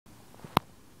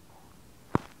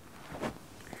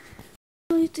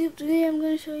YouTube. Today I'm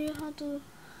going to show you how to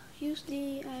use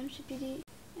the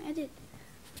IMCPEdit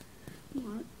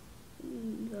mod.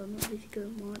 Well, not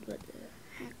difficult mod, but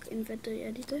hack inventory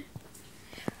editor.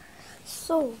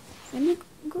 So when you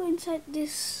go inside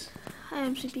this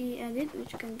IMCPEdit,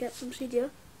 which you can get from Cydia,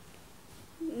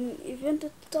 if you want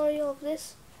a tutorial of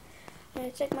this,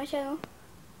 check my channel,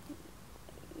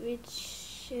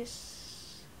 which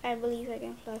is, I believe I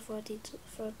can fly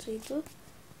 432. You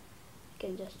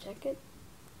can just check it.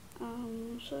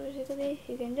 So basically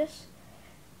you can just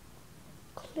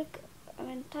click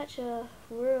and touch a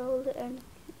world, and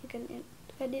you can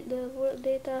edit the world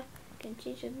data. You can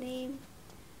change the name.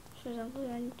 For example,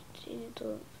 I want to change it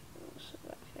to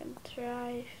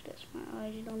Thrive, that's my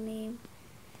original name.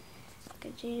 You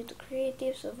can change it to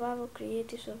creative survival,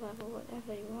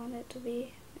 whatever you want it to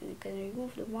be. And you can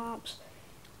remove the mobs,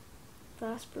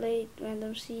 class plate,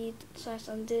 random seed, size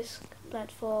on disk,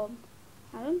 platform.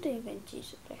 I don't think you can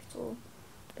change the platform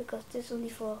because this is only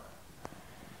for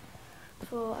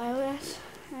iOS.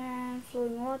 And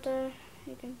flowing water,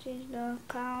 you can change the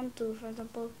count to, for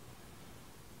example,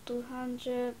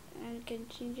 200, and you can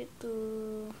change it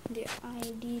to the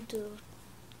ID to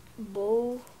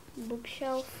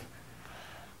bookshelf,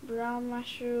 brown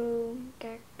mushroom,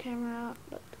 camera,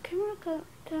 but camera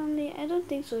currently I don't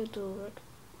think so it will work.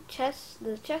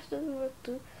 The chest doesn't work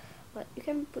too, but you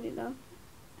can put it down.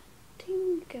 I think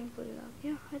you can put it down.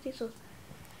 Yeah, I think so.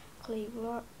 Clay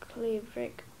block, clay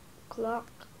brick, clock,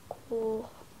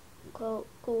 coal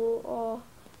or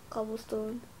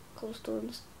cobblestone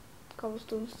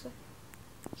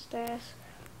stairs,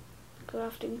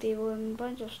 crafting table, and a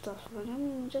bunch of stuff. But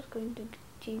I'm just going to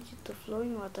change it to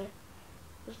flowing water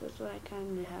because that's what I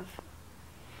currently have.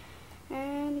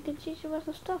 And you can change a bunch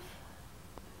of stuff.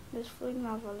 There's flowing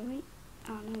lava. Never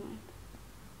mind.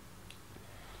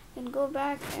 Then go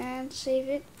back and save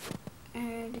it,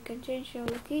 and you can change your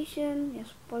location, your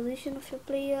position of your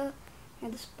player,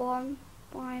 and the spawn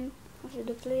point of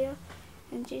the player,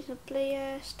 and change the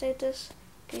player status.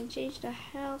 You can change the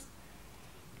health,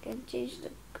 you can change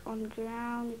the on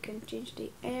ground, you can change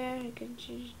the air, you can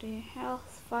change the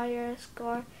health, fire,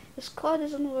 score. The score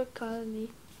doesn't work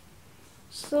currently,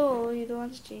 so you don't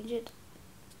want to change it,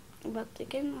 but you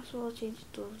can as well change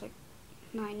it to like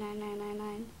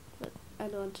 99999, but I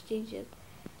don't want to change it,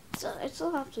 so it's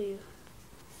all up to you.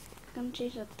 You can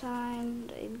change the time,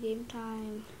 the in-game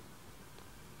time.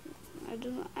 I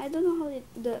don't know how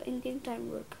the in-game time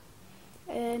work,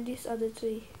 and these other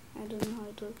three I don't know how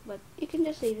it works, but you can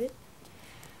just save it.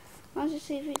 Once you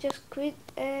save it, just quit,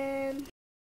 and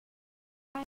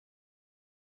let's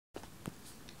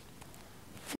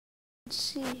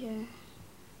see here.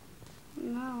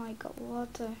 Now I got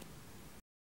water.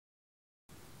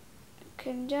 I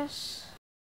can just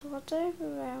water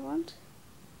everywhere I want.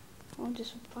 Oh,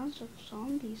 there's a bunch of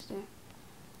zombies there.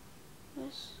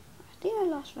 Yes, I think I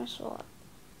lost my sword.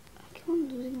 I keep on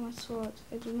losing my sword.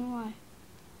 I don't know why. I'm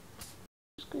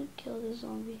just gonna kill this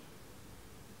zombie.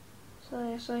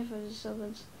 Sorry for the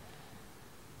disturbance.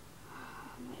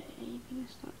 My aiming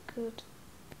is not good.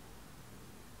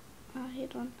 I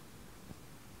hit one.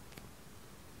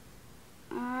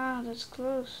 Ah, that's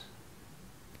close.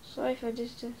 Sorry for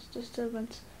this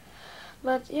disturbance.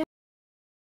 But yeah.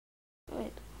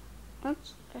 Wait. What?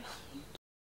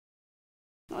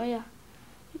 Oh yeah.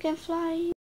 You can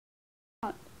fly.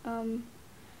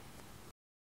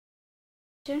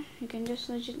 You can just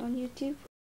search it on YouTube.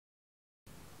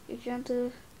 If you want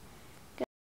to get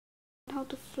how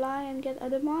to fly and get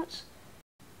other mods,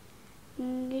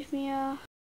 give me a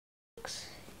box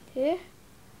here.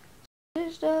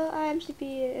 This is the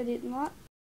IMCPEdit mod.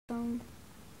 You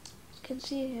can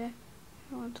see here.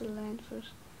 I want to land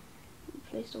first.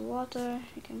 Place the water.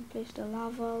 You can place the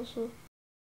lava also.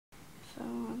 If I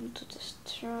want to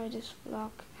destroy this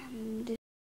block and this,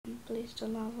 place the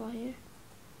lava here.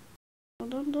 Oh,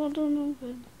 don't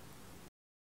open.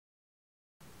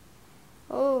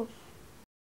 Oh,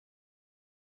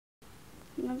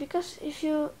 no, because if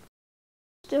you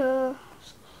the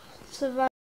survive,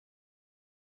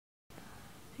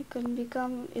 you can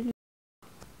become even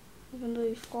though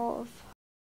you fall off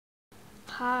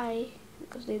high,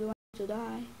 because they don't want you to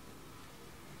die.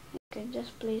 You can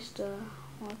just place the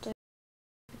water.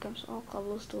 It becomes all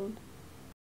cobblestone,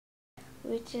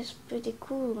 which is pretty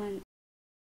cool. And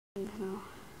now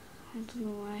I don't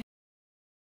know why.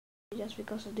 Just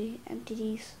because of the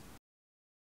entities.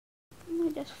 Let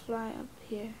me just fly up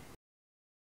here.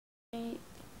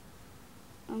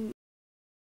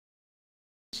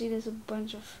 See, there's a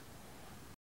bunch of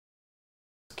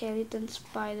skeleton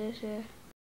spiders here.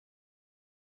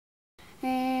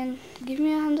 And give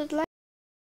me 100 likes.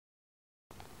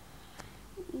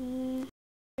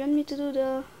 you want me to do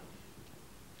the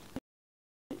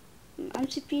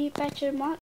MCP patcher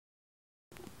mod,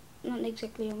 not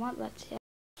exactly a mod, but yeah,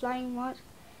 flying mod.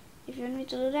 If you want me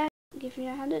to do that, give me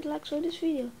 100 likes for this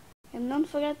video, and don't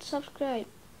forget to subscribe.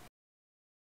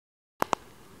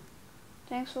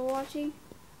 Thanks for watching,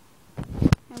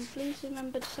 and please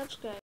remember to subscribe.